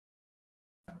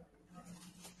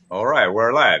All right,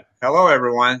 we're live. Hello,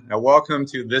 everyone, and welcome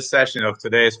to this session of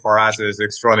today's Horasis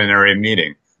Extraordinary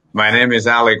Meeting. My name is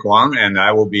Alec Wang, and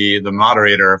I will be the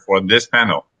moderator for this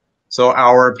panel. So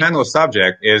our panel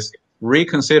subject is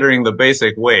Reconsidering the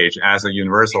Basic Wage as a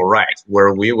Universal Right,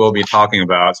 where we will be talking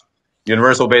about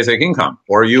Universal Basic Income,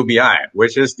 or UBI,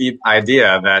 which is the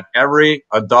idea that every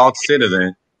adult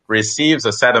citizen receives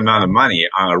a set amount of money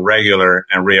on a regular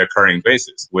and reoccurring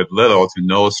basis with little to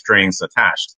no strings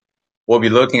attached. We'll be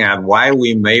looking at why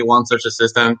we may want such a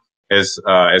system, its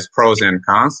pros and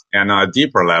cons, and on a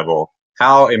deeper level,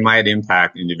 how it might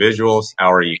impact individuals,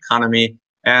 our economy,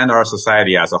 and our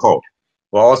society as a whole.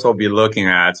 We'll also be looking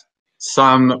at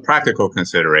some practical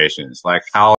considerations, like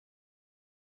how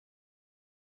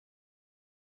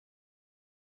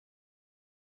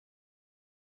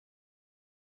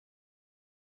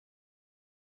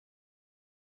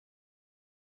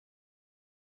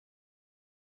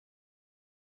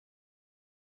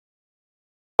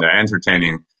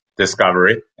entertaining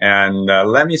discovery. And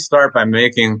let me start by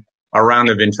making a round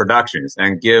of introductions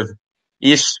and give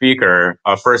each speaker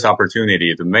a first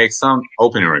opportunity to make some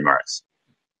opening remarks.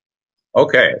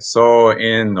 Okay, so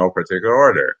in no particular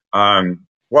order.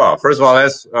 Well, first of all,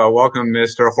 let's welcome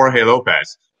Mr. Jorge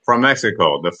Lopez from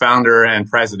Mexico, the founder and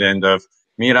president of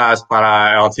Millas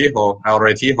para el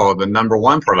Retiro, the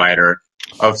 #1 provider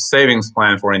of savings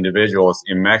plan for individuals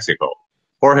in Mexico.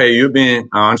 Jorge, you've been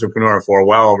an entrepreneur for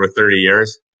well over 30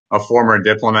 years, a former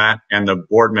diplomat, and a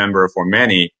board member for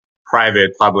many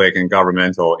private, public, and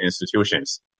governmental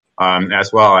institutions,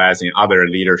 as well as in other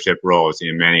leadership roles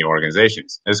in many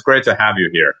organizations. It's great to have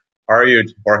you here. How are you,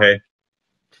 Jorge?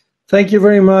 Thank you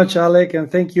very much, Alec,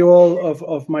 and thank you all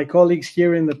of my colleagues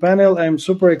here in the panel. I'm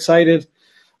super excited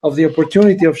of the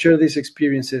opportunity of share these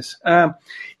experiences.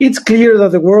 It's clear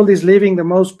that the world is living the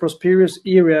most prosperous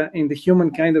era in the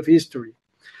humankind of history.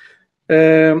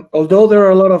 Although there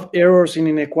are a lot of errors in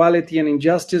inequality and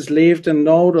injustice lived and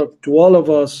known to all of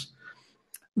us,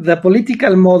 the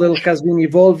political model has been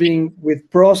evolving with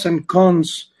pros and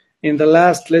cons in the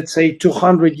last, let's say,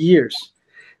 200 years.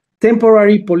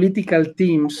 Temporary political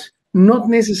teams not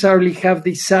necessarily have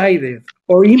decided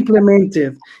or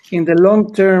implemented in the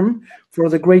long term for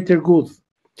the greater good.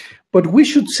 But we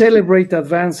should celebrate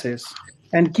advances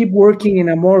and keep working in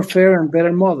a more fair and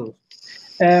better model.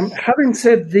 Having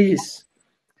said this,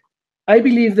 I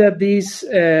believe that this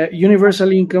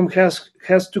universal income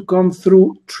has to come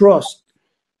through trust.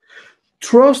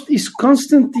 Trust is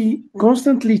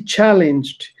constantly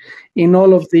challenged in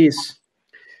all of this.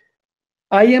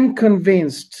 I am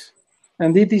convinced,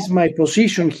 and it is my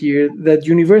position here, that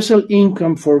universal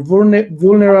income for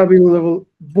vulnerable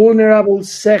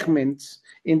segments,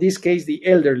 in this case the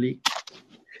elderly,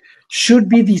 should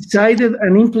be decided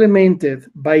and implemented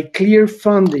by clear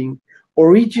funding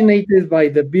originated by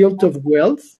the build of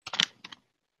wealth.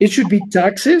 It should be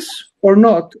taxes or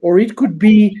not, or it could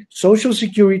be Social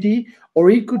Security, or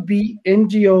it could be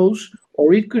NGOs,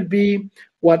 or it could be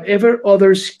whatever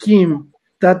other scheme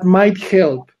that might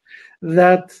help,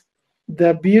 that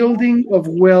the building of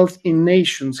wealth in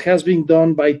nations has been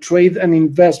done by trade and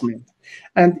investment.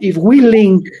 And if we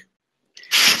link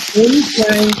any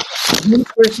kind of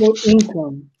universal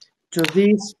income to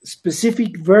these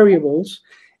specific variables,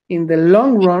 in the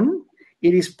long run,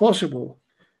 it is possible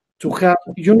to have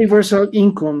universal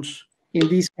incomes in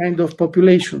these kind of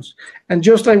populations. And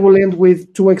just I will end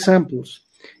with 2 examples.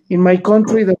 In my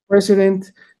country, the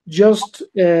president just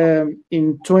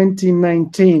in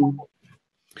 2019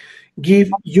 gave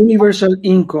universal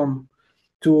income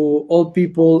to all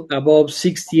people above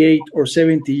 68 or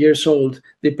 70 years old,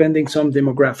 depending some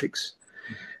demographics.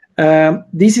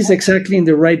 This is exactly in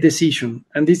the right decision,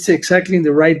 and it's exactly in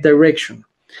the right direction.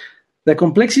 The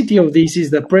complexity of this is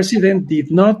the president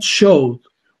did not show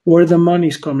where the money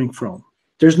is coming from.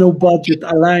 There's no budget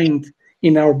aligned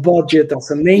in our budget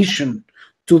as a nation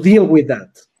to deal with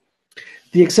that.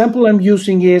 The example I'm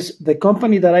using is the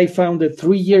company that I founded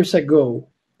 3 years ago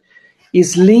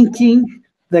is linking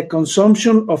the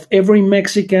consumption of every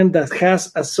Mexican that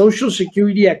has a Social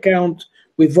Security account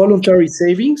with voluntary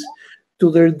savings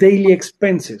to their daily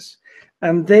expenses.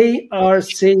 And they are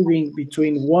saving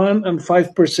between 1% and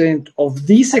 5% of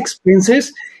these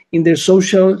expenses in their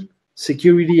Social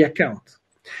Security account.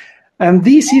 And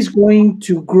this is going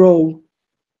to grow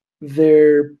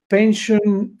their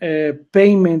pension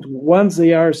payment once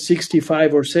they are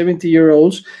 65 or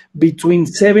 70-year-olds between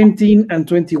 17 and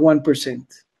 21%.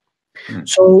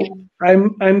 So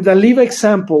I'm the live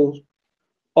example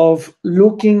of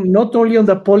looking not only on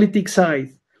the politics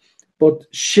side, but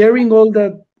sharing all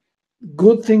the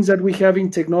good things that we have in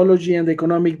technology and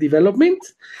economic development,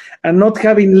 and not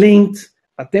having linked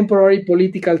a temporary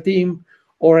political team,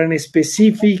 or a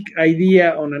specific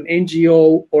idea on an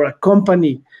NGO or a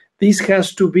company. This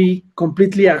has to be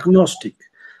completely agnostic.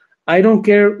 I don't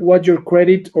care what your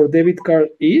credit or debit card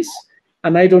is,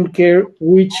 and I don't care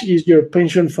which is your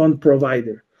pension fund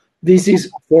provider. This is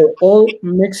for all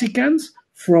Mexicans,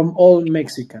 from all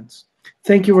Mexicans.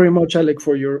 Thank you very much, Alec,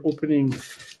 for your opening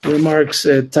remarks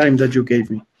time that you gave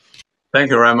me. Thank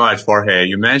you very much, Jorge.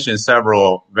 You mentioned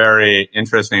several very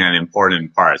interesting and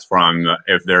important parts, from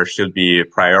if there should be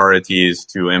priorities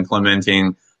to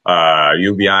implementing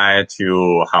UBI,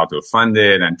 to how to fund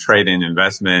it and trade in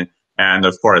investment, and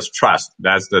of course, trust.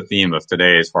 That's the theme of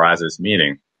today's Horasis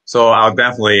meeting. So I'll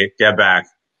definitely get back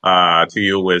to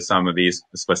you with some of these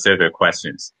specific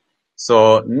questions.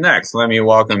 So next, let me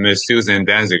welcome Ms. Susan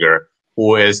Danziger,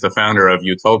 who is the founder of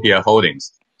Eutopia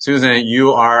Holdings. Susan,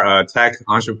 you are a tech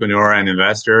entrepreneur and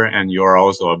investor, and you're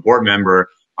also a board member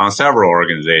on several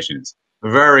organizations,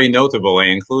 very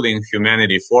notably including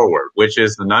Humanity Forward, which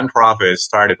is the nonprofit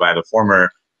started by the former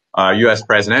U.S.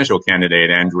 presidential candidate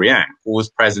André,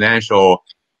 whose presidential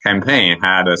campaign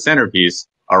had a centerpiece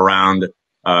around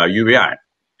UBI.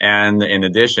 And in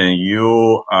addition,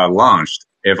 you launched,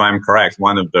 if I'm correct,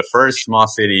 one of the first small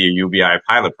city UBI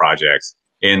pilot projects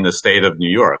in the state of New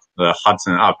York, the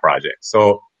Hudson Up project.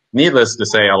 So needless to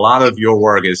say, a lot of your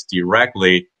work is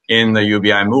directly in the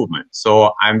UBI movement.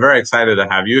 So I'm very excited to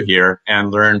have you here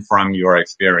and learn from your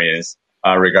experience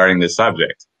regarding this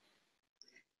subject.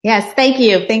 Yes, thank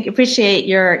you. Appreciate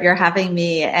your having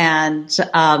me. And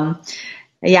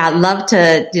yeah, I'd love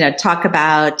to talk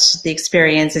about the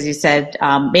experience, as you said,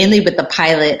 mainly with the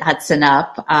pilot Hudson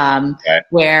Up,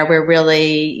 where we're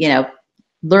really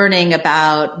learning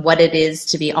about what it is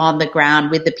to be on the ground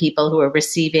with the people who are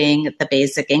receiving the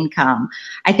basic income.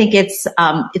 I think it's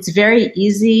very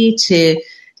easy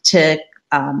to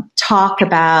talk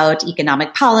about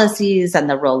economic policies and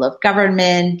the role of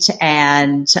government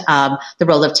and the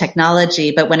role of technology.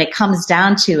 But when it comes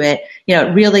down to it,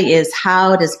 it really is,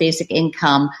 how does basic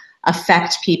income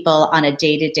affect people on a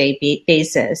day-to-day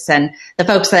basis? And the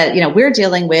folks that we're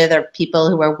dealing with are people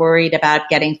who are worried about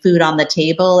getting food on the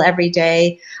table every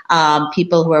day,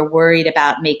 people who are worried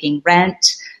about making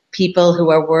rent, people who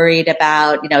are worried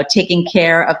about taking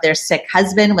care of their sick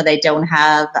husband when they don't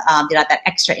have that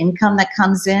extra income that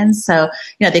comes in. So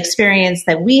the experience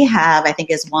that we have, I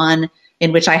think, is one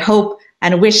in which I hope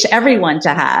and wish everyone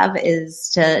to have, is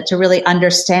to really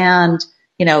understand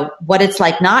what it's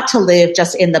like not to live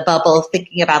just in the bubble,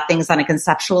 thinking about things on a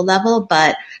conceptual level,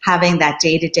 but having that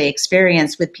day-to-day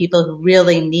experience with people who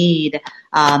really need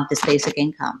this basic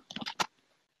income.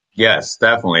 Yes,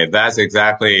 definitely. That's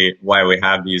exactly why we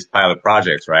have these pilot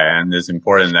projects, right? And it's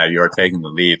important that you're taking the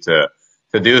lead to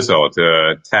do so,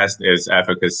 to test its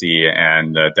efficacy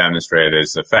and demonstrate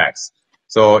its effects.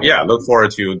 So yeah, look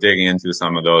forward to digging into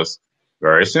some of those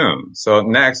very soon. So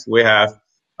next we have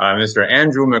Mr.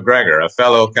 Andrew McGregor, a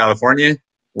fellow Californian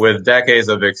with decades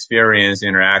of experience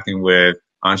interacting with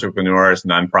entrepreneurs,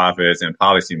 nonprofits, and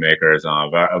policymakers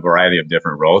on a variety of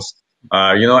different roles.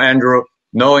 Andrew,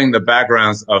 knowing the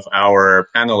backgrounds of our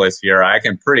panelists here, I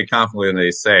can pretty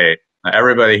confidently say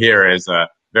everybody here is a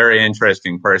very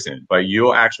interesting person, but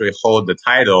you actually hold the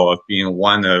title of being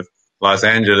one of Los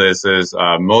Angeles's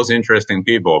most interesting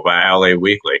people by LA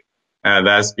Weekly.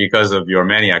 That's because of your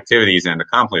many activities and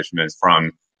accomplishments,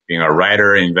 from being a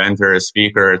writer, inventor,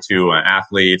 speaker, to an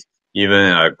athlete, even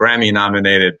a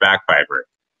Grammy-nominated bagpiper.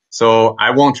 So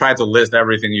I won't try to list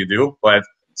everything you do, but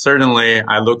certainly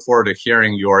I look forward to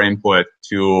hearing your input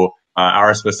to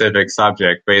our specific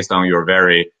subject based on your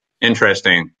very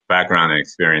interesting background and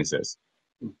experiences.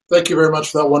 Thank you very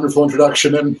much for that wonderful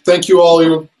introduction. And thank you all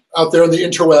you out there in the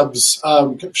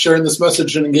interwebs sharing this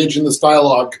message and engaging this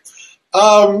dialogue.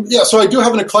 So I do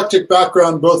have an eclectic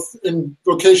background, both in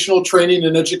vocational training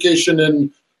and education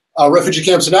in refugee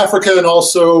camps in Africa, and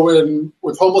also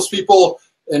with homeless people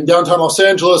in downtown Los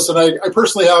Angeles. And I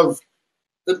personally have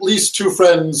at least two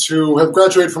friends who have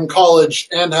graduated from college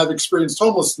and have experienced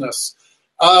homelessness.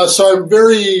 So I'm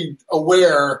very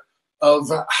aware of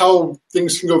how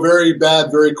things can go very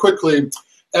bad very quickly.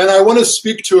 And I want to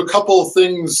speak to a couple of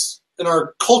things in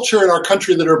our culture and our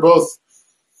country that are both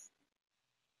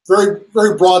very,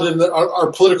 very broad in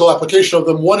our political application of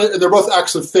them. They're both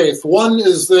acts of faith. One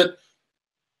is that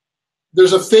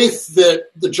there's a faith that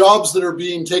the jobs that are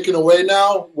being taken away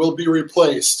now will be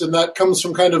replaced. And that comes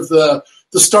from kind of the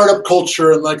startup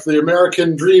culture and like the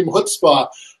American dream chutzpah.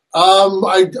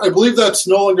 I believe that's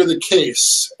no longer the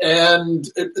case. And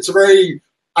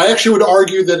I actually would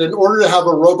argue that in order to have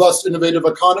a robust, innovative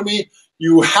economy,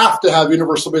 you have to have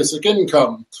universal basic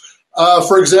income.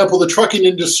 For example, the trucking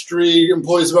industry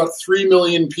employs about 3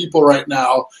 million people right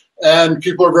now, and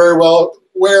people are very well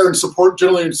aware and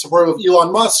generally in support of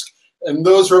Elon Musk and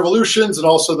those revolutions, and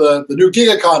also the new gig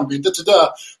economy.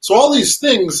 So all these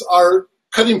things are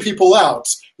cutting people out.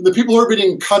 And the people who are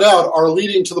being cut out are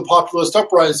leading to the populist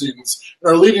uprisings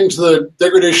and are leading to the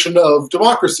degradation of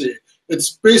democracy.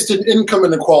 It's based in income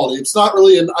inequality. It's not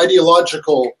really an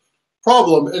ideological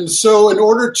problem. And so in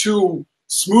order to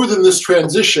smoothen this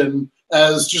transition,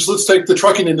 let's take the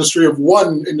trucking industry of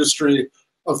one industry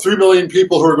of 3 million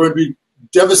people who are going to be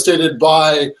devastated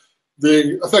by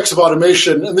the effects of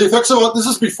automation. And the effects of this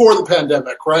is before the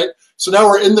pandemic, right? So now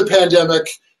we're in the pandemic,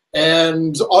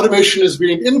 and automation is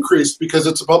being increased because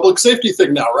it's a public safety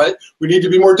thing now, right? We need to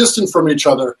be more distant from each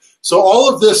other. So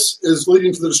all of this is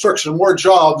leading to the destruction of more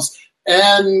jobs.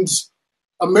 And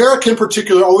America in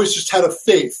particular always just had a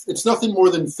faith. It's nothing more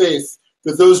than faith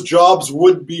that those jobs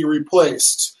would be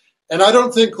replaced. And I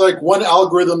don't think like one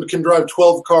algorithm can drive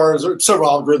 12 cars, or several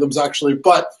algorithms actually,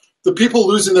 but the people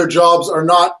losing their jobs are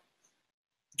not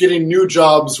getting new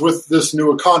jobs with this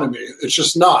new economy. It's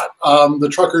just not. The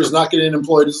trucker is not getting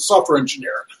employed as a software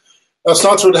engineer. That's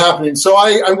not what's happening. So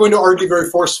I'm going to argue very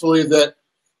forcefully that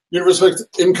universal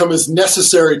income is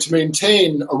necessary to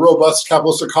maintain a robust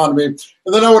capitalist economy.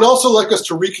 And then I would also like us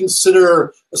to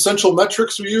reconsider essential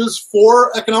metrics we use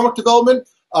for economic development,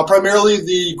 primarily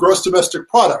the gross domestic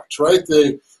product, right?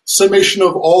 The summation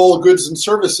of all goods and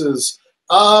services.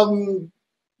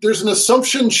 There's an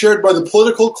assumption shared by the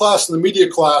political class and the media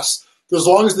class that as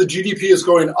long as the GDP is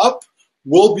going up,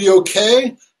 we'll be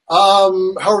okay.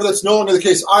 However, that's no longer the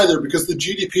case either, because the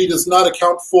GDP does not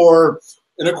account for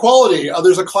inequality.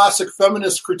 There's a classic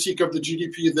feminist critique of the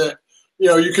GDP that,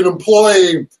 you can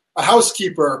employ a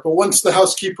housekeeper, but once the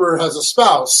housekeeper has a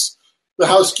spouse, the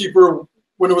housekeeper,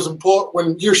 when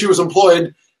he or she was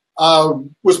employed,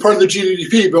 was part of the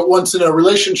GDP, but once in a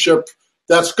relationship,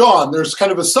 that's gone. There's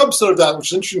kind of a subset of that,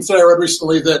 which is interesting that I read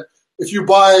recently, that if you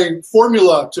buy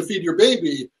formula to feed your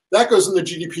baby, that goes in the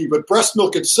GDP, but breast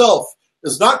milk itself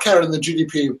is not counted in the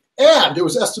GDP. And it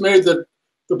was estimated that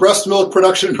the breast milk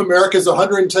production in America is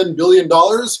 $110 billion,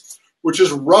 which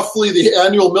is roughly the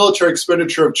annual military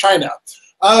expenditure of China.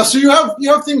 So you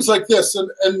have things like this, and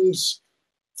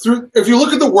if you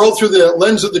look at the world through the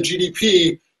lens of the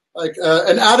GDP, like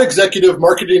an ad executive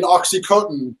marketing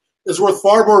OxyContin is worth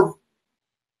far more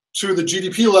to the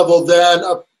GDP level than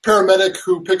a paramedic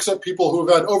who picks up people who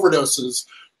have had overdoses.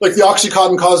 Like the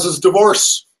OxyContin causes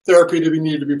divorce therapy to be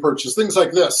needed to be purchased, things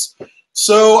like this.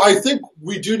 So I think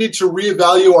we do need to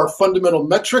reevaluate our fundamental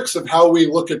metrics of how we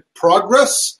look at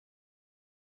progress.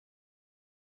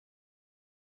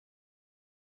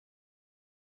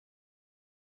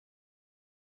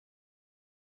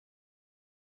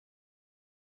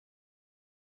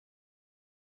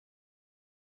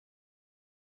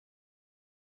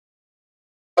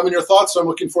 Your thoughts. So I'm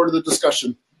looking forward to the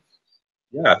discussion.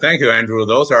 Yeah, thank you, Andrew.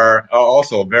 Those are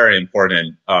also very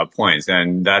important points,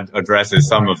 and that addresses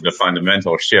some of the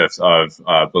fundamental shifts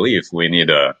of beliefs we need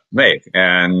to make,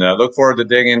 and look forward to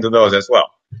digging into those as well.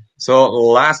 So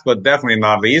last but definitely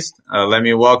not least, let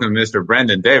me welcome Mr.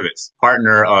 Brendan Davis,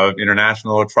 partner of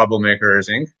International Troublemakers,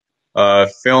 Inc., a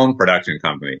film production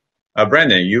company.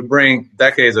 Brendan, you bring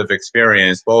decades of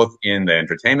experience both in the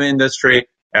entertainment industry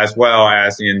as well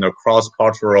as in the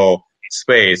cross-cultural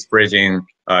space bridging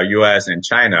U.S. and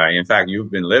China. In fact, you've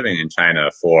been living in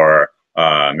China for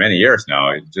many years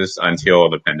now, just until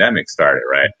the pandemic started,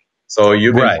 right? So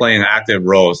you've been playing active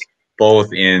roles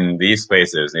both in these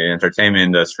spaces, the entertainment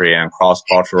industry and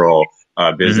cross-cultural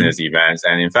business events.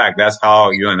 And in fact, that's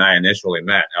how you and I initially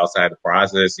met outside the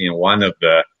Horasis in one of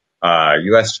the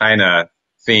U.S.-China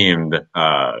themed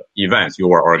events you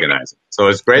were organizing. So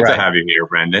it's great to have you here,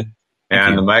 Brendan.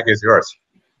 And the mic is yours.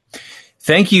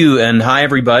 Thank you, and hi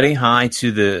everybody. Hi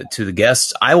to the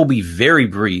guests. I will be very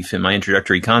brief in my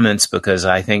introductory comments because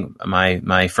I think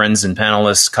my friends and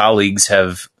panelists, colleagues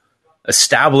have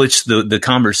established the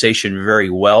conversation very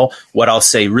well. What I'll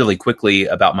say really quickly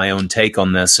about my own take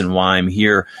on this and why I'm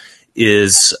here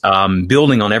is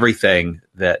building on everything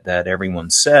that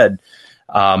everyone said.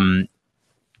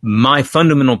 My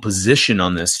fundamental position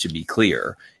on this, to be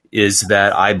clear, is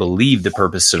that I believe the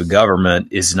purpose of government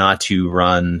is not to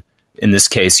run, in this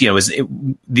case,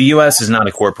 the U.S. is not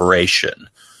a corporation.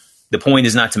 The point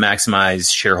is not to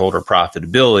maximize shareholder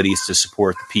profitability, it's to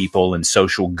support the people and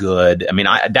social good. I mean,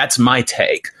 that's my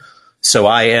take. So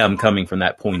I am coming from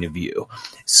that point of view.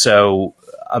 So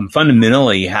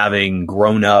fundamentally, having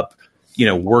grown up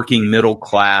working middle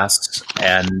class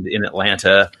and in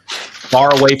Atlanta,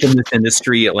 far away from this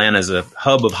industry. Atlanta's a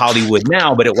hub of Hollywood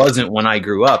now, but it wasn't when I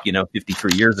grew up,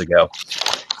 53 years ago.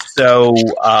 So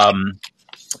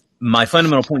my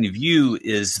fundamental point of view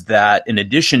is that in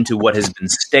addition to what has been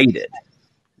stated,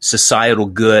 societal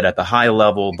good at the high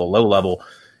level, the low level,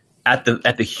 at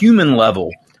the human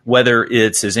level, whether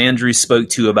it's, as Andrew spoke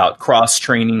to, about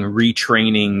cross-training,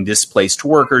 retraining displaced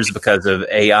workers because of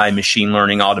AI, machine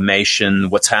learning, automation,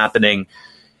 what's happening,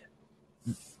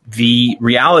 the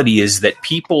reality is that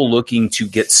people looking to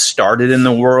get started in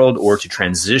the world or to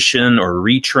transition or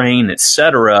retrain,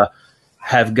 etc.,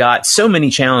 have got so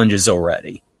many challenges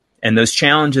already. And those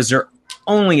challenges are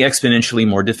only exponentially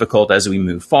more difficult as we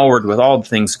move forward with all the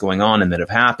things going on and that have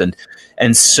happened.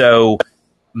 And so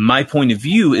my point of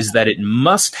view is that it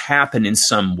must happen in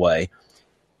some way.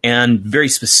 And very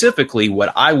specifically,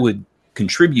 what I would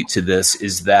contribute to this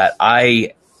is that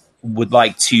I would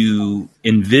like to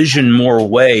envision more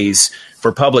ways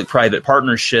for public-private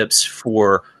partnerships,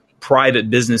 for private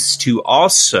business to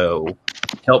also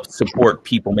help support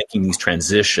people making these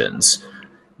transitions.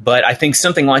 But I think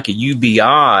something like a UBI,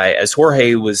 as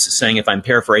Jorge was saying, if I'm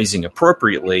paraphrasing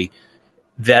appropriately,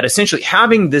 that essentially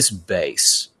having this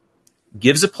base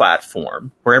gives a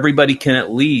platform where everybody can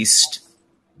at least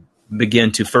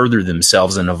begin to further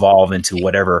themselves and evolve into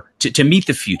whatever, to meet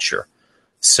the future.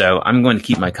 So I'm going to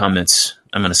keep my comments,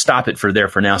 I'm going to stop it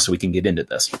for now so we can get into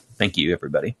this. Thank you,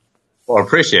 everybody. Well,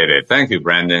 appreciate it. Thank you,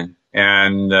 Brandon.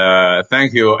 And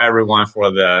thank you, everyone,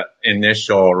 for the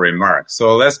initial remarks.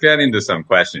 So let's get into some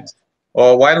questions.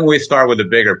 Well, why don't we start with the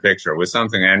bigger picture, with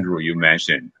something, Andrew, you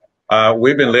mentioned.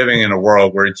 We've been living in a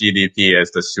world where GDP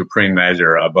is the supreme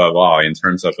measure above all in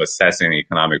terms of assessing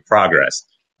economic progress.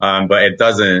 But it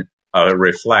doesn't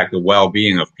reflect the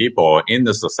well-being of people in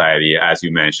the society, as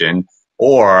you mentioned,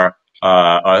 or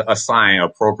assign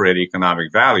appropriate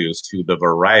economic values to the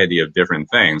variety of different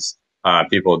things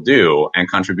people do and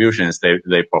contributions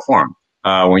they perform.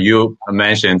 When you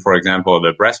mentioned, for example,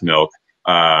 the breast milk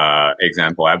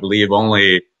example, I believe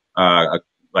only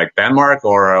like Denmark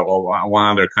or one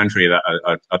other country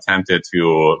that attempted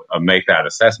to make that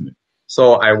assessment.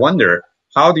 So I wonder,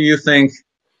 how do you think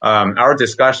our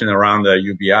discussion around the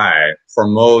UBI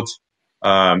promote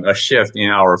a shift in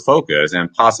our focus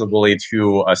and possibly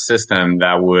to a system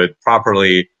that would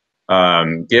properly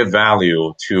give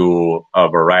value to a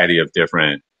variety of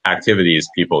different activities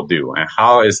people do? And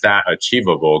how is that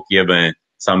achievable given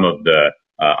some of the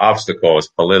obstacles,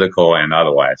 political and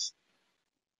otherwise?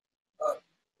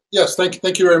 Yes,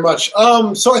 thank you very much.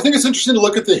 So I think it's interesting to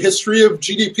look at the history of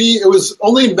GDP. It was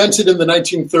only invented in the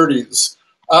 1930s.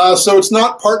 So it's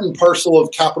not part and parcel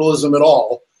of capitalism at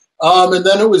all. And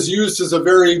then it was used as a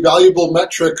very valuable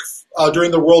metric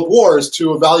during the World Wars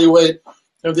to evaluate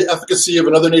the efficacy of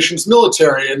another nation's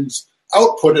military and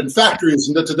output and factories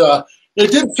and da-da-da.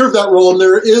 It did serve that role, and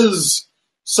there is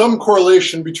some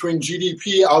correlation between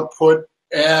GDP output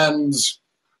and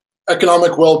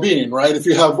economic well-being, right? If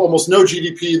you have almost no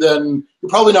GDP, then you're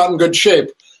probably not in good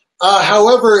shape.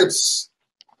 However, it's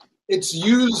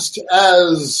used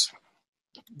as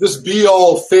this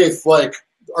be-all faith, like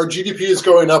our GDP is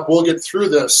going up, we'll get through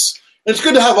this. And it's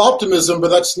good to have optimism, but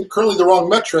that's currently the wrong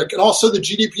metric. And also the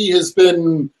GDP has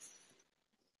been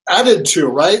added to,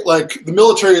 right? Like the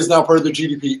military is now part of the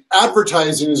GDP.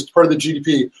 Advertising is part of the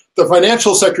GDP. The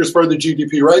financial sector is part of the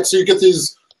GDP, right? So you get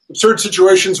these absurd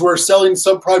situations where selling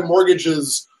subprime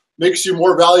mortgages makes you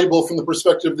more valuable from the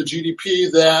perspective of the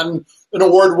GDP than an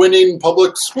award-winning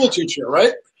public school teacher,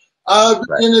 right?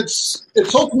 And it's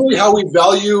ultimately how we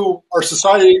value our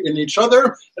society and each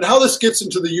other. And how this gets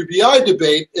into the UBI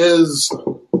debate is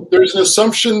there's an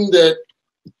assumption that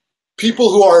people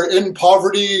who are in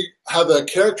poverty have a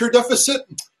character deficit,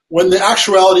 when the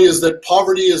actuality is that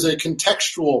poverty is a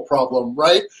contextual problem,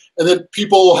 right? And that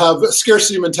people have a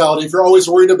scarcity mentality. If you're always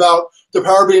worried about the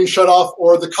power being shut off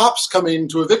or the cops coming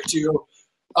to evict you,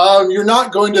 you're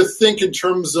not going to think in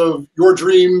terms of your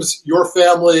dreams, your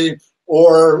family,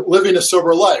 or living a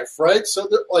sober life, right? So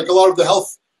like a lot of the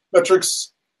health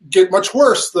metrics get much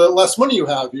worse the less money you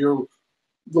have. The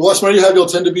less money you have, you'll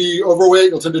tend to be overweight,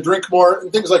 you'll tend to drink more,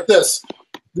 and things like this.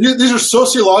 These are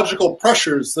sociological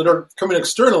pressures that are coming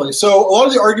externally. So a lot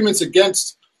of the arguments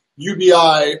against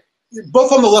UBI,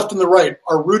 both on the left and the right,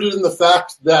 are rooted in the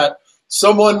fact that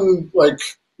someone like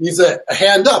needs a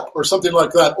hand up or something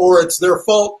like that, or it's their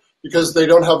fault because they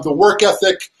don't have the work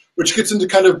ethic, which gets into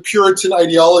kind of Puritan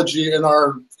ideology in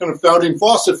our kind of founding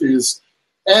philosophies.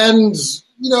 And,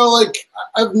 like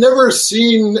I've never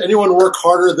seen anyone work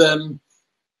harder than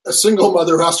a single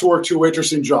mother who has to work 2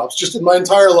 waitressing jobs just in my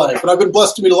entire life. And I've been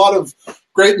blessed to meet a lot of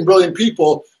great and brilliant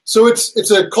people. So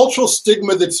it's a cultural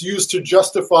stigma that's used to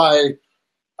justify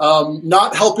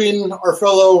not helping our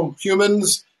fellow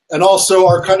humans and also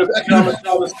our kind of economic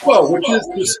status quo, which is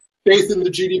this faith in the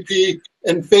GDP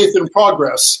and faith in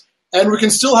progress. And we can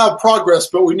still have progress,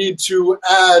 but we need to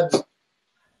add,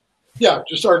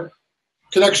 just our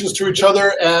connections to each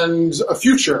other and a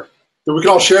future that we can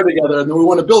all share together and that we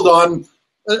want to build on.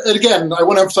 And again, I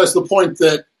want to emphasize the point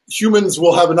that humans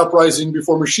will have an uprising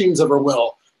before machines ever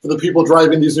will for the people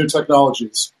driving these new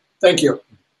technologies. Thank you.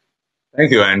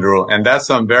 Thank you, Andrew. And that's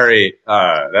some very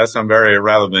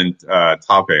relevant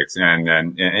topics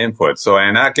and input. So,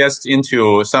 and that gets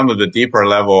into some of the deeper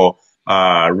level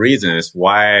reasons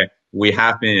why we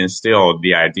have been instilled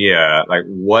the idea, like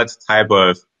what type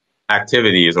of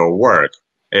activities or work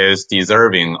is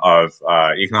deserving of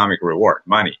economic reward,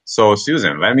 money. So,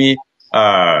 Susan, let me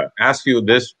ask you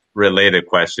this related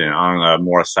question on a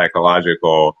more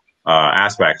psychological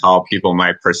aspect, how people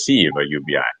might perceive a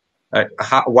UBI.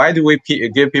 Why do we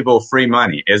give people free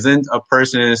money? Isn't a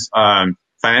person's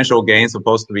financial gain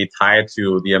supposed to be tied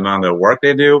to the amount of work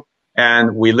they do?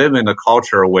 And we live in a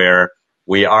culture where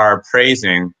we are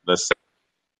praising the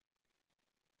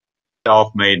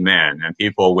self-made man and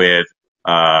people with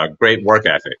great work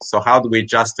ethic. So how do we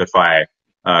justify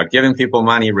giving people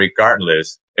money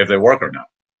regardless if they work or not?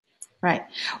 Right.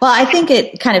 Well, I think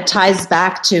it kind of ties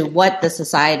back to what the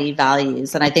society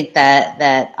values, and I think that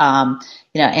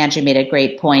Andrew made a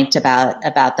great point about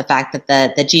the fact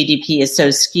that the GDP is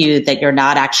so skewed that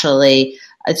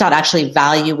it's not actually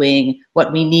valuing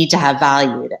what we need to have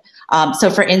valued.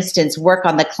 So, for instance, work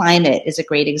on the climate is a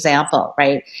great example,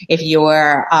 right? If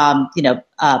you're, the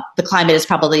climate is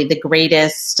probably the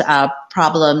greatest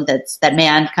problem that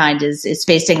mankind is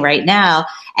facing right now,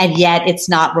 and yet it's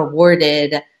not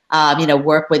rewarded.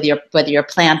 Work whether you're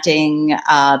planting,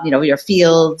 your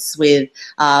fields with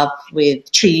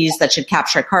trees that should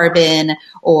capture carbon,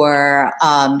 or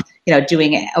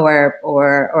doing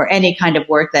or any kind of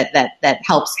work that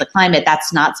helps the climate.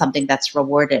 That's not something that's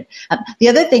rewarded. The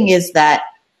other thing is that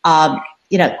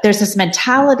there's this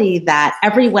mentality that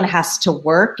everyone has to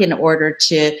work in order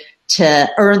to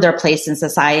earn their place in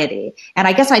society. And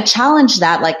I guess I challenge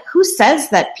that, like, who says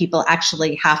that people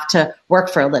actually have to work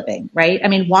for a living, right? I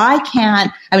mean, work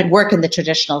in the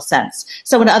traditional sense.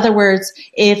 So in other words,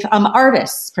 if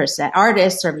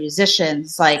artists or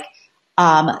musicians, like,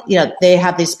 they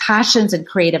have these passions and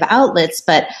creative outlets,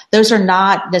 but those are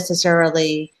not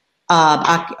necessarily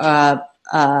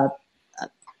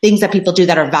things that people do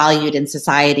that are valued in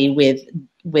society with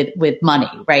money,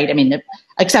 right? I mean,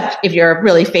 except if you're a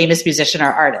really famous musician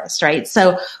or artist, right?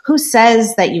 So who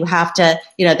says that you have to,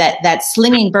 that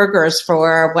slinging burgers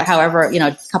for however,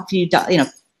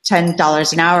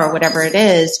 $10 an hour or whatever it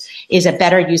is a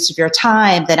better use of your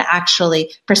time than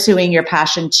actually pursuing your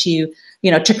passion to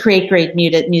create great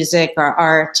music or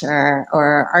art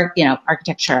or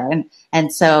architecture.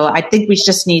 And so I think we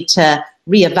just need to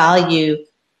reevaluate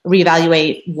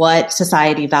what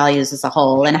society values as a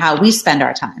whole and how we spend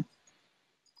our time.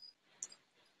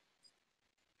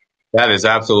 That is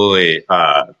absolutely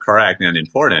correct and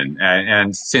important.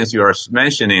 And since you are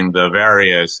mentioning the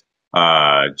various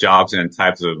jobs and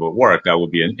types of work that will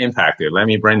be impacted, let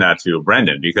me bring that to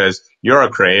Brendan, because you're a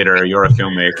creator, you're a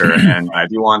filmmaker, and I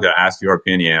do want to ask your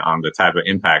opinion on the type of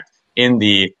impact in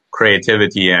the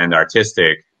creativity and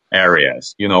artistic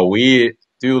areas. We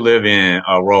do live in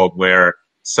a world where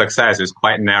success is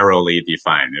quite narrowly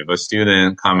defined. If a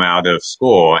student comes out of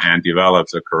school and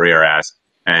develops a career as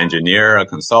an engineer, a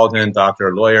consultant,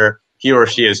 doctor, lawyer, he or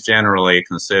she is generally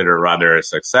considered rather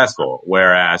successful.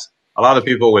 Whereas a lot of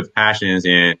people with passions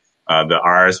in the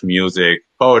arts, music,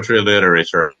 poetry,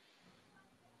 literature,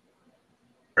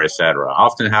 etc.,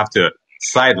 often have to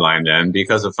sideline them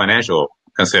because of financial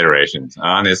considerations.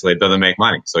 Honestly, it doesn't make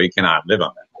money, so you cannot live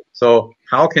on that. So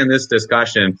how can this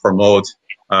discussion promote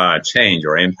change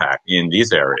or impact in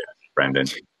these areas, Brendan?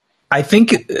 I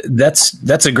think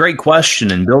that's a great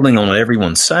question, and building on what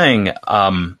everyone's saying.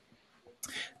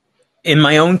 In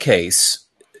my own case,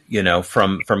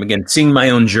 from again seeing my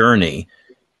own journey,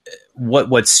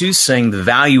 what Sue's saying, the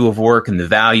value of work and the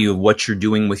value of what you're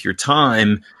doing with your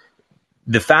time,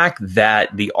 the fact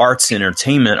that the arts and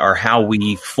entertainment are how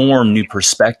we form new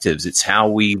perspectives. It's how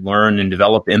we learn and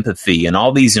develop empathy and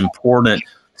all these important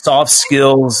soft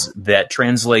skills that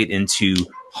translate into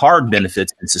hard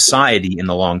benefits in society in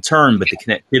the long term, but the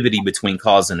connectivity between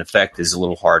cause and effect is a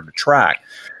little hard to track.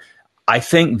 I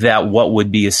think that what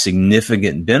would be a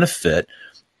significant benefit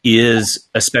is,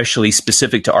 especially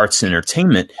specific to arts and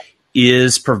entertainment,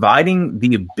 is providing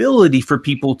the ability for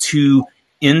people to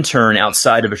intern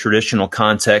outside of a traditional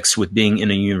context with being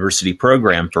in a university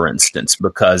program, for instance,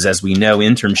 because as we know,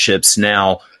 internships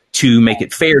now, to make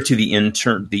it fair to the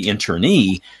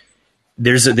internee,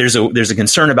 there's a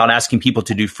concern about asking people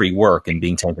to do free work and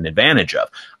being taken advantage of.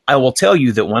 I will tell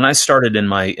you that when I started in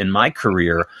my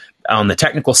career on the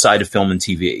technical side of film and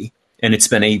TV, and it's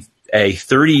been a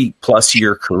 30-plus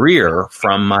year career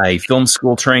from my film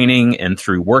school training and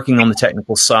through working on the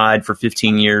technical side for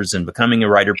 15 years and becoming a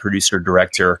writer, producer,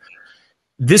 director.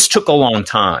 This took a long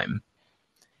time,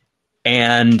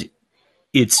 and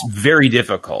it's very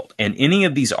difficult. And any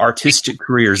of these artistic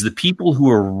careers, the people who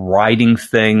are writing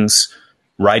things,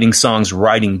 writing songs,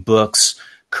 writing books,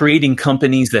 creating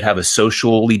companies that have a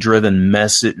socially driven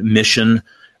mission,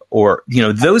 or, you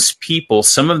know, those people,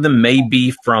 some of them may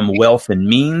be from wealth and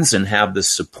means and have the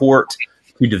support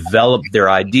to develop their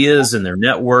ideas and their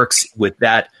networks with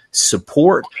that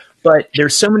support. But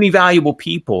there's so many valuable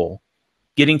people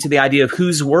getting to the idea of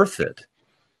who's worth it.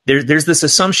 There's this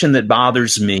assumption that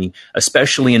bothers me,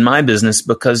 especially in my business,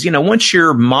 because, you know, once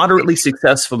you're moderately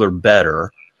successful or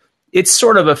better, it's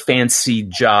sort of a fancy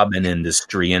job and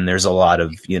industry. And there's a lot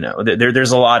of, you know,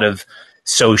 there's a lot of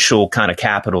social kind of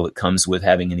capital that comes with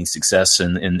having any success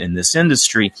in this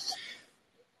industry.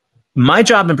 My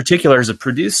job in particular as a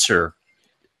producer,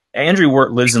 Andrew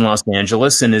lives in Los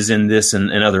Angeles and is in this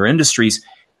and other industries.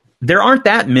 There aren't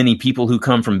that many people who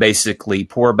come from basically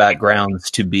poor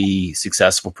backgrounds to be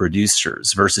successful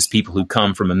producers versus people who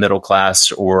come from a middle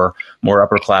class or more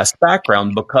upper class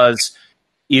background, because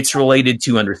it's related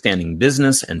to understanding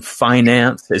business and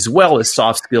finance, as well as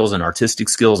soft skills and artistic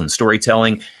skills and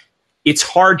storytelling. It's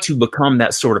hard to become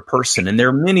that sort of person. And there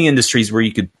are many industries where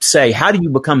you could say, how do you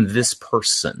become this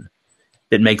person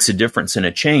that makes a difference and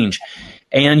a change?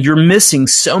 And you're missing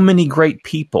so many great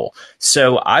people.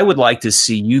 So I would like to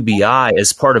see UBI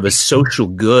as part of a social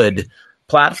good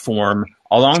platform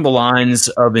along the lines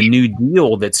of a new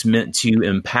deal that's meant to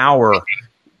empower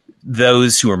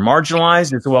those who are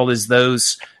marginalized, as well as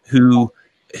those who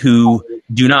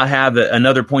do not have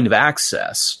another point of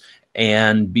access,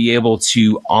 and be able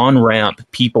to on-ramp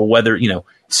people, whether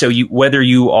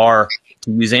you are,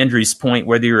 to use Andrew's point,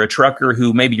 whether you're a trucker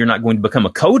who maybe you're not going to become a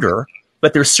coder,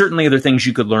 but there's certainly other things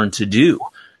you could learn to do.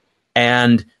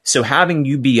 And so having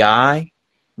UBI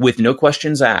with no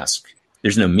questions asked,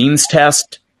 there's no means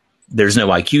test, there's no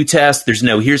IQ test, there's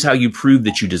no here's how you prove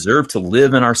that you deserve to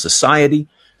live in our society.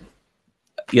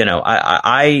 You know,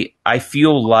 I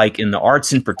feel like in the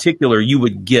arts in particular, you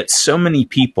would get so many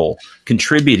people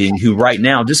contributing who right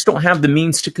now just don't have the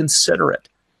means to consider it.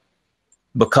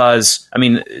 Because, I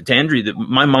mean, to Andrew,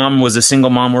 my mom was a single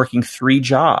mom working 3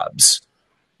 jobs.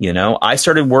 You know, I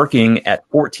started working at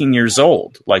 14 years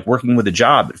old, like working with a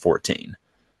job at 14.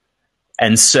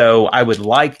 And so I would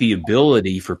like the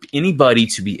ability for anybody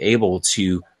to be able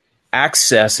to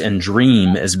access and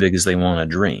dream as big as they want to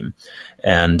dream.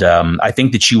 And I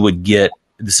think that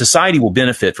the society will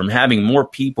benefit from having more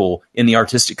people in the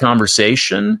artistic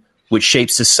conversation, which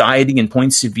shapes society and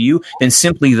points of view, than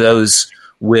simply those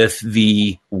with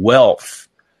the wealth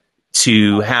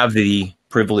to have the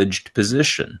privileged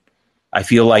position. I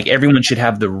feel like everyone should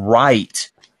have the right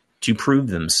to prove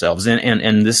themselves,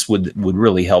 and this would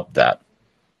really help that.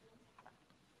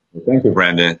 Thank you,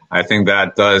 Brandon. I think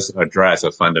that does address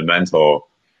a fundamental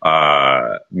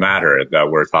matter that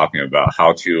we're talking about,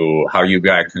 how you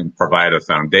guys can provide a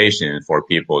foundation for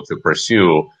people to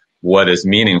pursue what is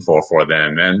meaningful for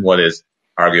them and what is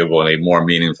arguably more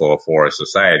meaningful for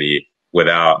society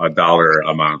without a dollar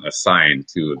amount assigned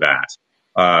to that.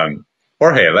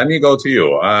 Jorge, let me go to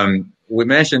you. We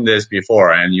mentioned this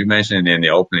before, and you mentioned in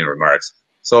the opening remarks.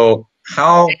 So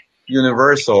how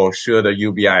universal should a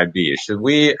UBI be? Should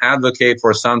we advocate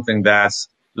for something that's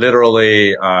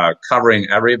literally covering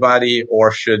everybody, or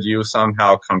should you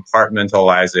somehow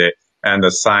compartmentalize it and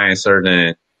assign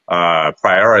certain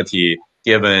priority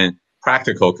given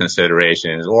practical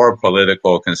considerations or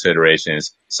political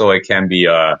considerations, so it can be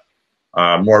a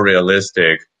more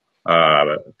realistic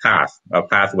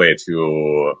pathway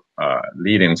to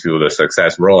leading to the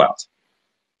success rollout?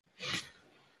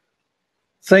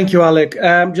 Thank you, Alec.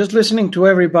 Just listening to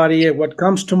everybody, what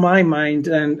comes to my mind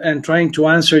and trying to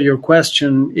answer your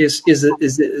question is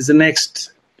the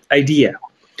next idea.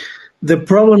 The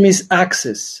problem is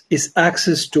access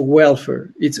to welfare.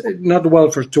 It's not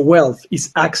welfare, to wealth,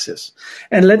 is access.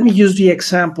 And let me use the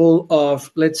example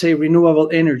of, let's say, renewable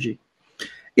energy.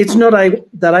 It's not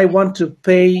that I want to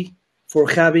pay for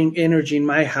having energy in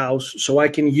my house so I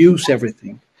can use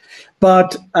everything.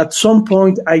 But at some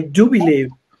point, I do believe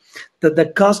that the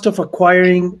cost of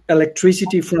acquiring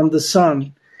electricity from the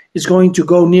sun is going to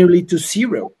go nearly to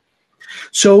zero.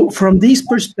 So from this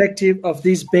perspective of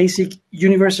this basic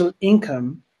universal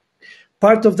income,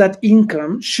 part of that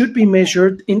income should be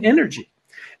measured in energy.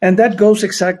 And that goes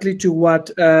exactly to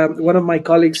what one of my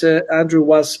colleagues, Andrew,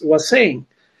 was saying.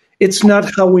 It's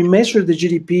not how we measure the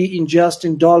GDP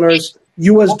in dollars,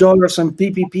 US dollars and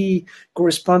PPP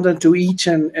correspondent to each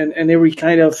and every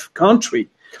kind of country.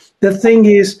 The thing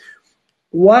is,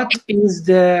 what is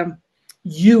the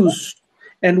use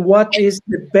and what is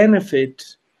the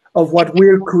benefit of what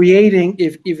we're creating,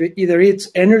 if either it's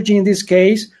energy in this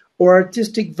case or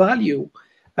artistic value,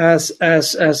 as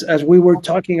we were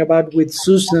talking about with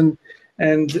Susan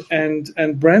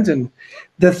and Brandon.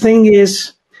 The thing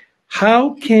is,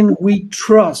 how can we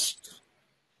trust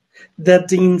that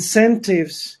the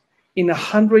incentives in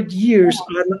 100 years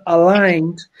are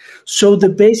aligned so the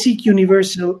basic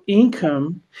universal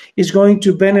income is going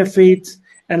to benefit,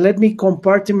 and let me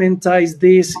compartmentalize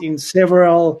this in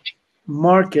several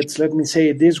markets, let me say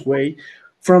it this way,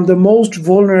 from the most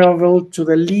vulnerable to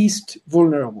the least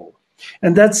vulnerable.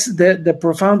 And that's the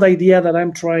profound idea that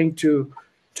I'm trying to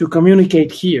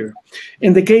communicate here.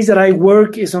 In the case that I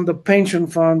work is on the pension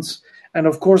funds, and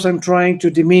of course I'm trying to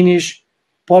diminish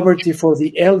poverty for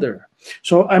the elder.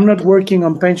 So I'm not working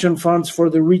on pension funds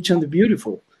for the rich and the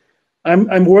beautiful.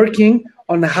 I'm working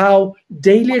on how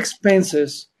daily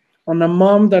expenses on a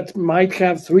mom that might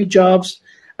have 3 jobs,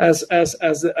 as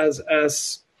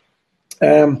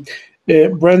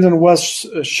Brandon was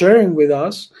sharing with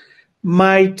us,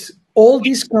 might all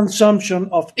this consumption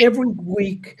of every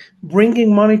week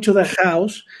bringing money to the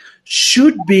house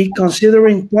should be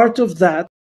considering part of that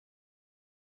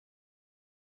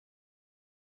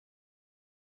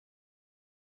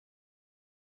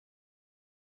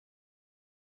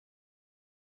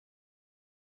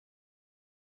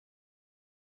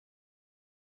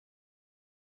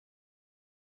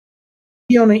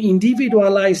on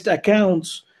individualized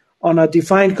accounts on a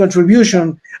defined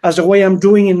contribution, as the way I'm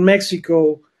doing in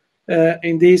Mexico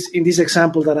in this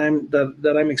example that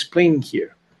I'm explaining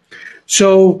here.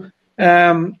 So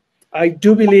I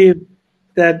do believe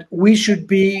that we should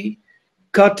be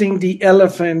cutting the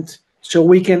elephant so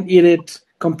we can eat it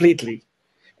completely.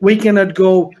 We cannot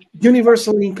go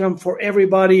universal income for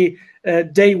everybody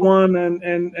day one,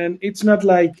 and it's not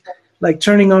like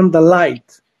turning on the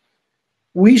light.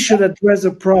 We should address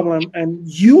the problem and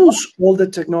use all the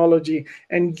technology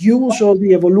and use all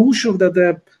the evolution that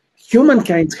the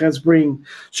humankind has bring,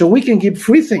 so we can give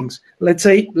free things. Let's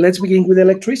begin with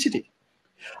electricity.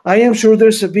 I am sure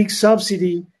there's a big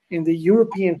subsidy in the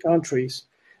European countries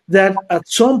that at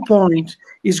some point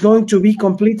is going to be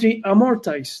completely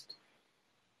amortized.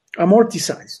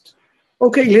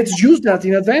 Okay, let's use that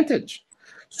in advantage.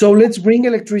 So let's bring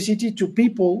electricity to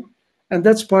people, and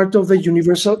that's part of the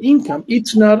universal income.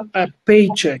 It's not a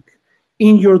paycheck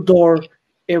in your door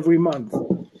every month,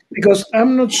 because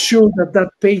I'm not sure that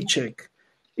paycheck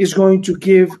is going to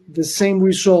give the same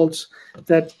results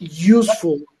that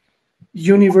useful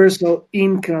universal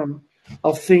income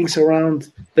of things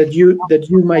around that you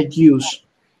might use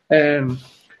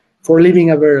for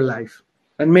living a better life,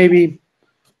 and maybe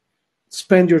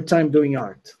spend your time doing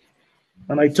art.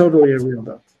 And I totally agree on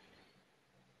that.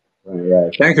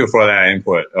 Right. Thank you for that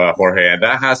input, Jorge. And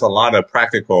that has a lot of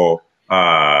practical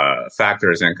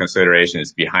factors and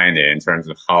considerations behind it in terms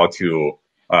of how to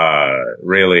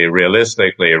really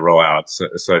realistically roll out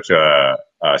such a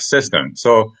system.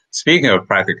 So speaking of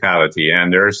practicality,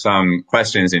 and there are some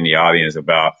questions in the audience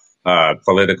about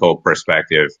political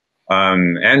perspective.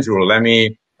 Andrew, let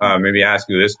me maybe ask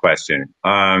you this question.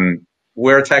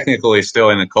 We're technically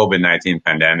still in the COVID-19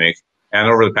 pandemic. And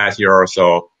over the past year or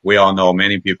so, we all know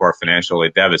many people are financially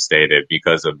devastated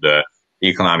because of the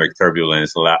economic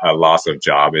turbulence, loss of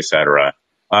job, etc.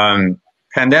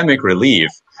 Pandemic relief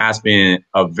has been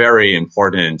a very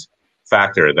important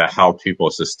factor that helped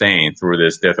people sustain through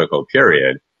this difficult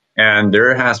period. And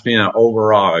there has been an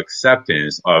overall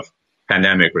acceptance of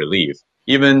pandemic relief,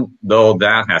 even though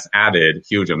that has added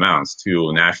huge amounts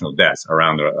to national debts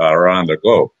around the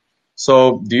globe.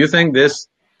 So do you think this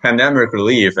pandemic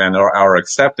relief and our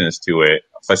acceptance to it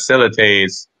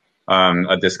facilitates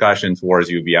a discussion towards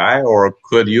UBI, or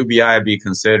could UBI be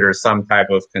considered some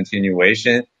type of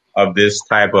continuation of this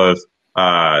type of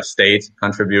state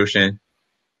contribution?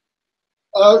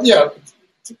 Yeah,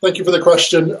 thank you for the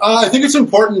question. I think it's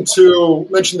important to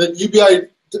mention that UBI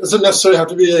doesn't necessarily have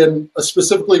to be a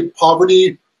specifically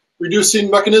poverty-reducing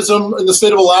mechanism. In the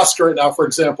state of Alaska right now, for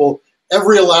example,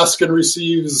 every Alaskan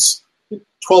receives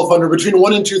 $1,200, between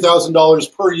 $1,000 and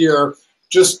 $2,000 per year,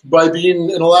 just by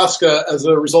being in Alaska as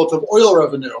a result of oil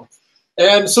revenue.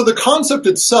 And so the concept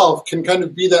itself can kind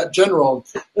of be that general.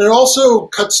 And it also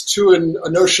cuts to a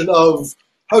notion of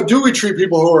how do we treat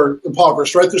people who are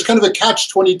impoverished, right? There's kind of a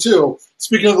catch-22.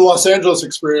 Speaking of the Los Angeles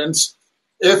experience,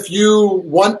 if you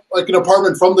want like an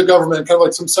apartment from the government, kind of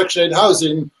like some Section 8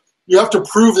 housing, you have to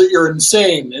prove that you're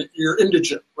insane, you're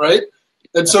indigent, right?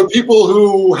 And so people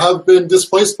who have been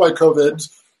displaced by COVID,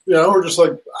 are just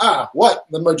like, what?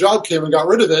 Then my job came and got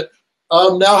rid of it.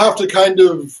 Now have to kind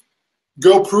of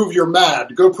go prove you're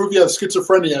mad, go prove you have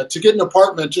schizophrenia to get an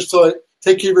apartment just to like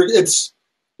take care of it's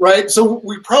right. So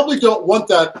we probably don't want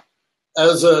that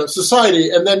as a society.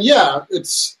 And then, I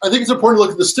think it's important to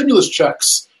look at the stimulus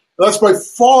checks. That's by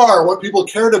far what people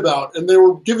cared about. And they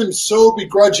were given so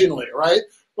begrudgingly, right?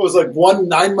 It was like one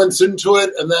 9 months into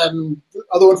it, and then the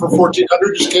other one for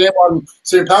 $1,400 just came on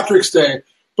St. Patrick's Day.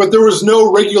 But there was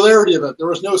no regularity of it. There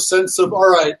was no sense of,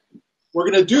 all right, we're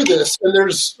going to do this. And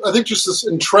there's, I think, just this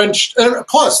entrenched, and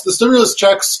plus the stimulus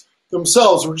checks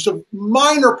themselves were just a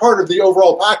minor part of the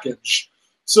overall package.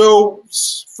 So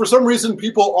for some reason,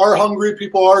 people are hungry,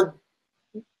 people are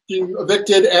being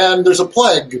evicted, and there's a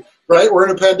plague, right? We're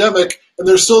in a pandemic, and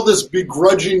there's still this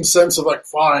begrudging sense of like,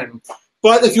 fine.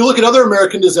 But if you look at other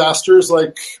American disasters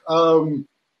like,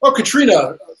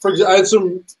 Katrina, for example, I had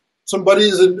some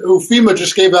buddies who FEMA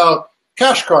just gave out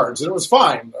cash cards, and it was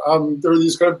fine. There were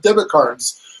these kind of debit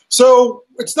cards. So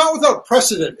it's not without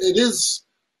precedent. It is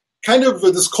kind of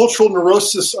this cultural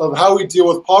neurosis of how we deal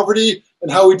with poverty and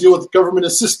how we deal with government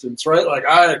assistance, right? Like,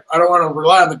 I don't want to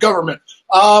rely on the government.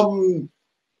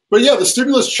 But the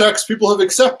stimulus checks people have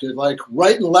accepted. Like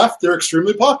right and left, they're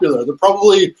extremely popular. They're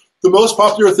probably the most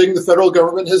popular thing the federal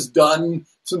government has done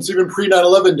since even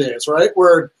pre-9/11 days, right?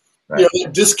 Where the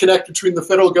disconnect between the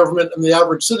federal government and the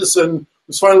average citizen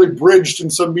was finally bridged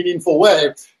in some meaningful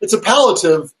way. It's a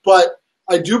palliative, but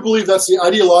I do believe that's the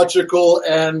ideological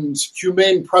and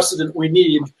humane precedent we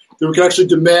need, that we can actually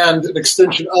demand an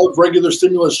extension of regular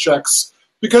stimulus checks,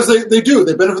 because they do.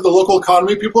 They benefit the local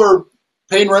economy. People are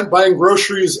paying rent, buying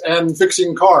groceries, and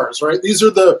fixing cars, right? These are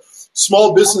the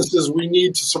small businesses we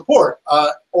need to support,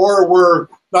 or we're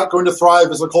not going to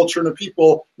thrive as a culture and a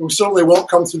people, and we certainly won't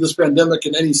come through this pandemic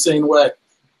in any sane way.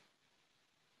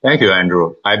 Thank you,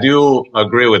 Andrew. I do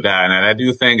agree with that, and I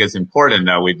do think it's important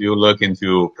that we do look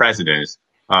into precedents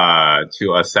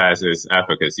to assess its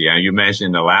efficacy. And you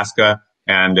mentioned Alaska,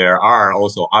 and there are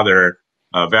also other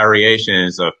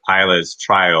variations of pilots,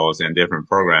 trials, and different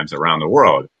programs around the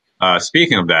world.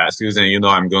 Speaking of that, Susan,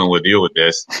 I'm going with you with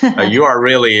this. You are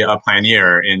really a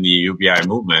pioneer in the UBI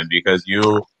movement because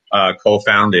you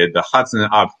co-founded the Hudson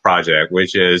Up project,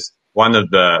 which is one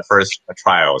of the first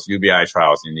trials, UBI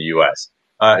trials in the U.S.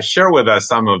 Share with us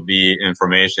some of the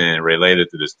information related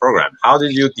to this program. How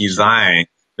did you design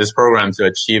this program to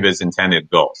achieve its intended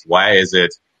goals? Why is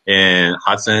it in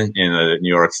Hudson in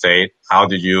New York State? How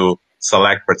did you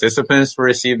select participants to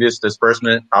receive this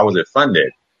disbursement? How was it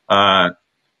funded?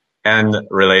 And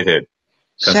related.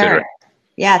 Sure.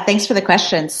 Yeah, thanks for the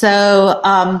question. So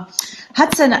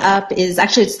Hudson Up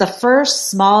it's the first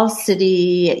small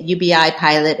city UBI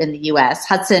pilot in the U.S.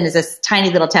 Hudson is a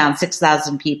tiny little town,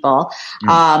 6,000 people.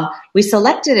 We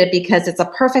selected it because it's a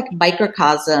perfect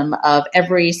microcosm of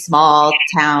every small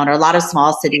town or a lot of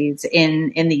small cities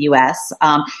in the U.S.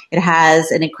 It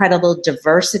has an incredible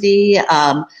diversity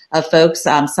of folks,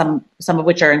 some of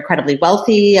which are incredibly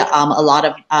wealthy. A lot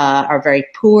of are very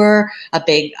poor, a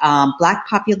big Black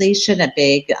population, a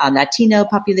big Latino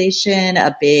population,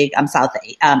 a big South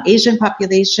Asian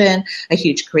population, a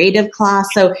huge creative class.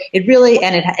 So it really,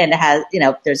 and it has,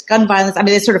 there's gun violence. I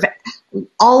mean, there's sort of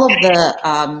all of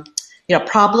the,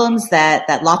 problems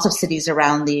that lots of cities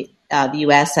around the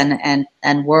U.S.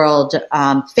 and world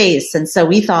face. And so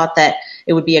we thought that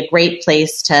it would be a great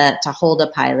place to hold a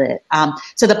pilot.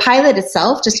 So the pilot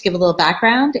itself, just to give a little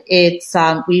background, it's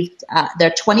there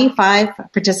are 25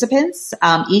 participants,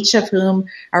 each of whom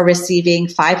are receiving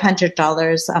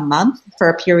 $500 a month for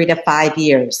a period of 5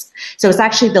 years. So it's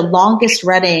actually the longest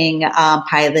running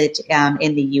pilot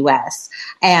in the U.S.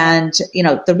 And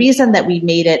the reason that we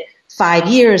made it 5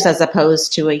 years as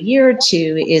opposed to a year or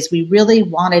two is we really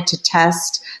wanted to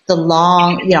test the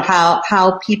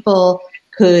how people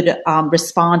could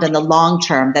respond in the long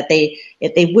term, that they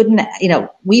wouldn't,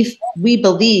 we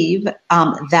believe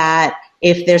that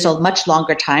if there's a much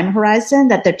longer time horizon,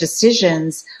 that their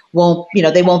decisions won't,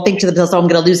 they won't think to themselves, oh, I'm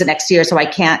going to lose it next year, so I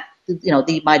can't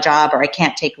leave my job, or I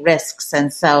can't take risks.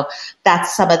 And so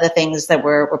that's some of the things that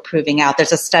we're proving out.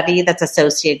 There's a study that's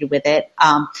associated with it.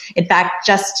 In fact,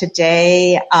 just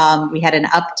today, we had an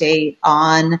update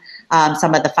on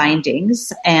some of the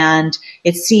findings, and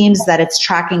it seems that it's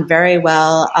tracking very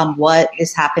well what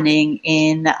is happening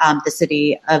in the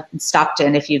city of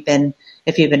Stockton. If you've been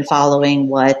following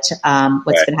what's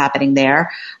been happening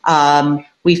there.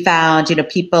 We found,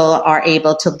 people are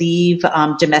able to leave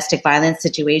domestic violence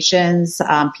situations.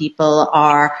 People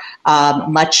are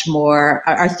much more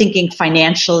are thinking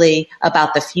financially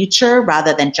about the future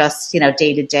rather than just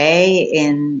day to day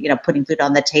in putting food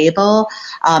on the table.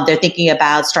 They're thinking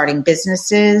about starting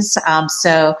businesses.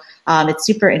 So it's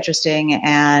super interesting,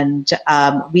 and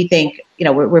we think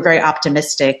we're very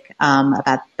optimistic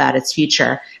about its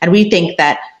future, and we think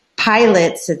that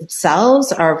pilots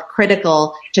themselves are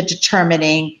critical to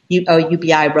determining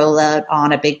UBI rollout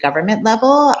on a big government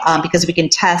level, because we can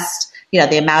test,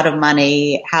 the amount of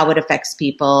money, how it affects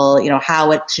people,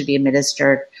 how it should be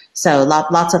administered. So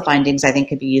lots of findings I think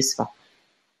could be useful.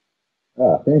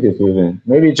 Thank you, Susan.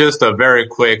 Maybe just a very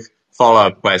quick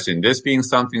follow-up question. This being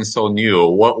something so new,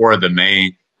 what were the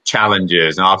main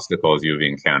challenges and obstacles you've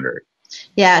encountered?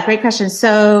 Yeah, great question.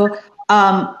 So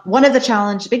one of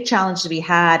the big challenges we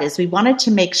had is we wanted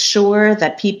to make sure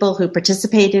that people who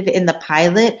participated in the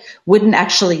pilot wouldn't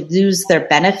actually lose their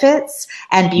benefits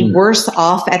and be worse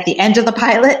off at the end of the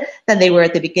pilot than they were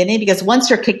at the beginning, because once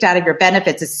you're kicked out of your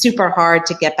benefits, it's super hard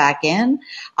to get back in.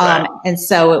 Right. And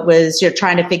so you're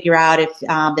trying to figure out if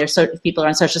if people are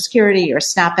on Social Security or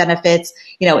SNAP benefits,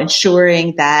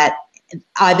 ensuring that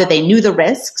either they knew the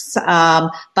risks,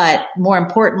 but more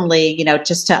importantly,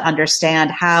 just to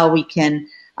understand how we can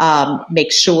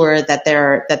make sure that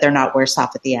they're not worse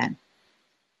off at the end.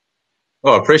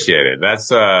 Well, appreciate it. That's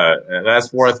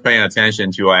worth paying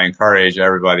attention to. I encourage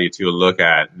everybody to look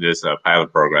at this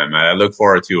pilot program, and I look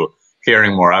forward to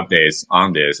hearing more updates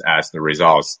on this as the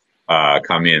results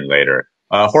come in later.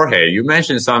 Jorge, you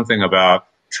mentioned something about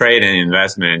trade and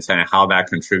investments and how that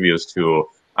contributes to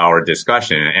our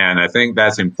discussion. And I think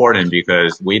that's important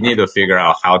because we need to figure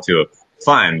out how to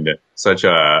fund such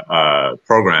a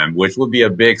program, which would be a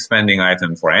big spending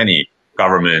item for any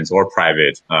government or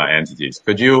private entities.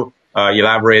 Could you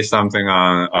elaborate something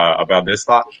on about this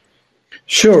thought?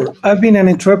 Sure. I've been an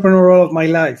entrepreneur all of my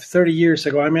life, 30 years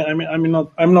ago. I'm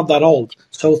not that old.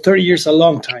 So 30 years is a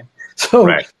long time. So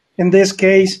right. In this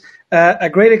case, a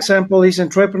great example is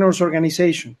Entrepreneurs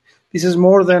Organization. This is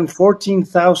more than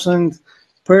 14,000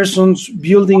 persons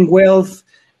building wealth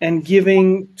and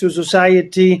giving to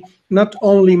society not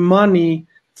only money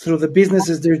through the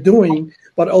businesses they're doing,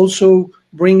 but also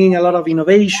bringing a lot of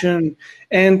innovation.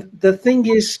 And the thing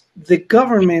is, the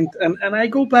government, and I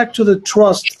go back to the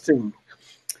trust thing,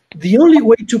 the only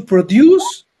way to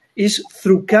produce is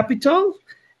through capital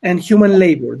and human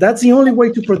labor. That's the only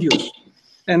way to produce.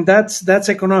 And that's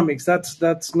economics.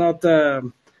 That's not a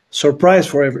surprise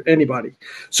for anybody.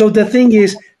 So the thing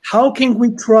is, how can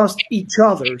we trust each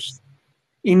other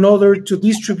in order to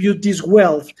distribute this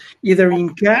wealth, either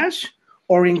in cash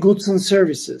or in goods and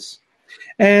services?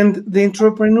 And the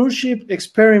entrepreneurship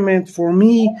experiment for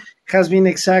me has been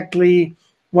exactly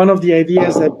one of the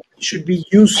ideas that we should be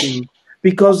using,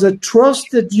 because the trust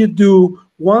that you do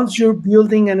once you're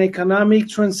building an economic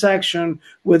transaction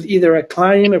with either a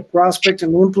client, a prospect,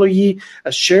 an employee,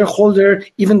 a shareholder,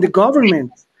 even the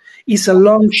government, is a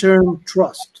long-term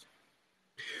trust.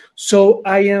 So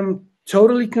I am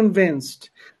totally convinced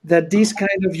that this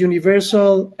kind of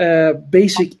universal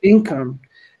basic income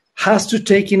has to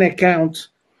take in account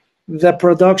the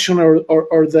production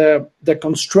or the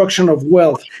construction of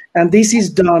wealth. And this is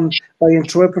done by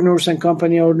entrepreneurs and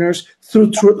company owners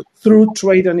through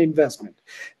trade and investment.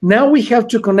 Now we have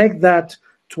to connect that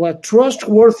to a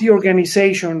trustworthy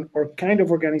organization or kind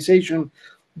of organization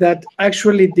that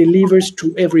actually delivers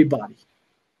to everybody.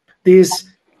 This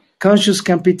conscious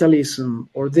capitalism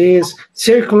or this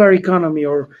circular economy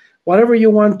or whatever you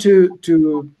want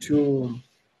to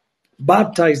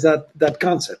baptize that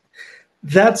concept.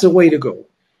 That's the way to go.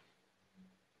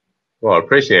 Well,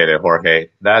 appreciate it, Jorge.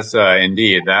 That's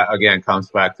indeed, that again comes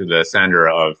back to the center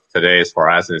of today's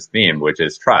Horasis theme, which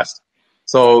is trust.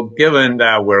 So given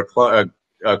that we're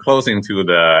closing to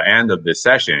the end of this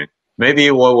session,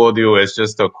 maybe what we'll do is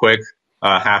just a quick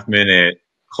half-minute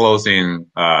closing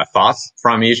thoughts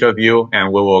from each of you,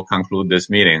 and we will conclude this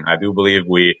meeting. I do believe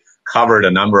we covered a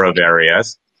number of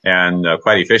areas and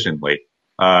quite efficiently.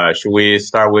 Should we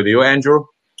start with you, Andrew?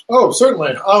 Oh,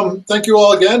 certainly. Thank you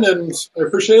all again, and I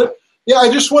appreciate it. Yeah,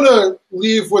 I just want to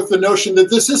leave with the notion that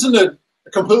this isn't a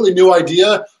completely new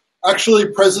idea. Actually,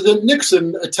 President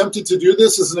Nixon attempted to do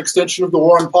this as an extension of the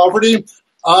war on poverty,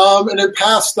 and it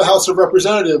passed the House of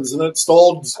Representatives, and it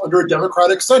stalled under a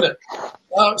Democratic Senate.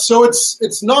 So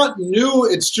it's not new.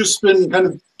 It's just been kind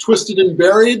of twisted and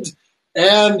buried,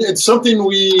 and it's something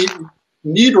we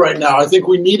need right now. I think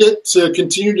we need it to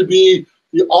continue to be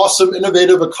the awesome,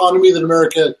 innovative economy that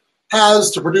America has,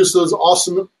 to produce those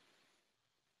awesome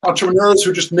entrepreneurs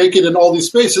who just make it in all these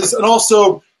spaces. And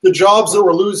also, the jobs that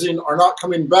we're losing are not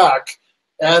coming back,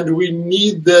 and we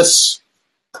need this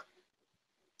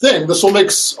thing. This will make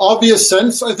obvious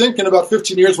sense, I think. In about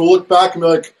 15 years, we'll look back and be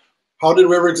like, how did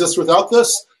we ever exist without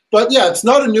this? But yeah, it's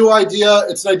not a new idea.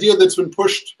 It's an idea that's been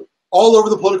pushed all over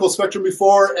the political spectrum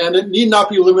before, and it need not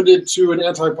be limited to an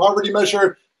anti-poverty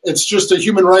measure. It's just a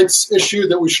human rights issue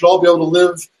that we should all be able to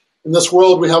live in this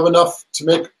world. We have enough to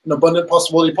make an abundant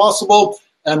possibility possible,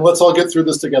 and let's all get through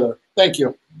this together. Thank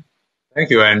you. Thank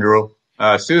you, Andrew.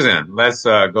 Susan, let's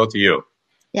go to you.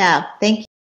 Yeah, thank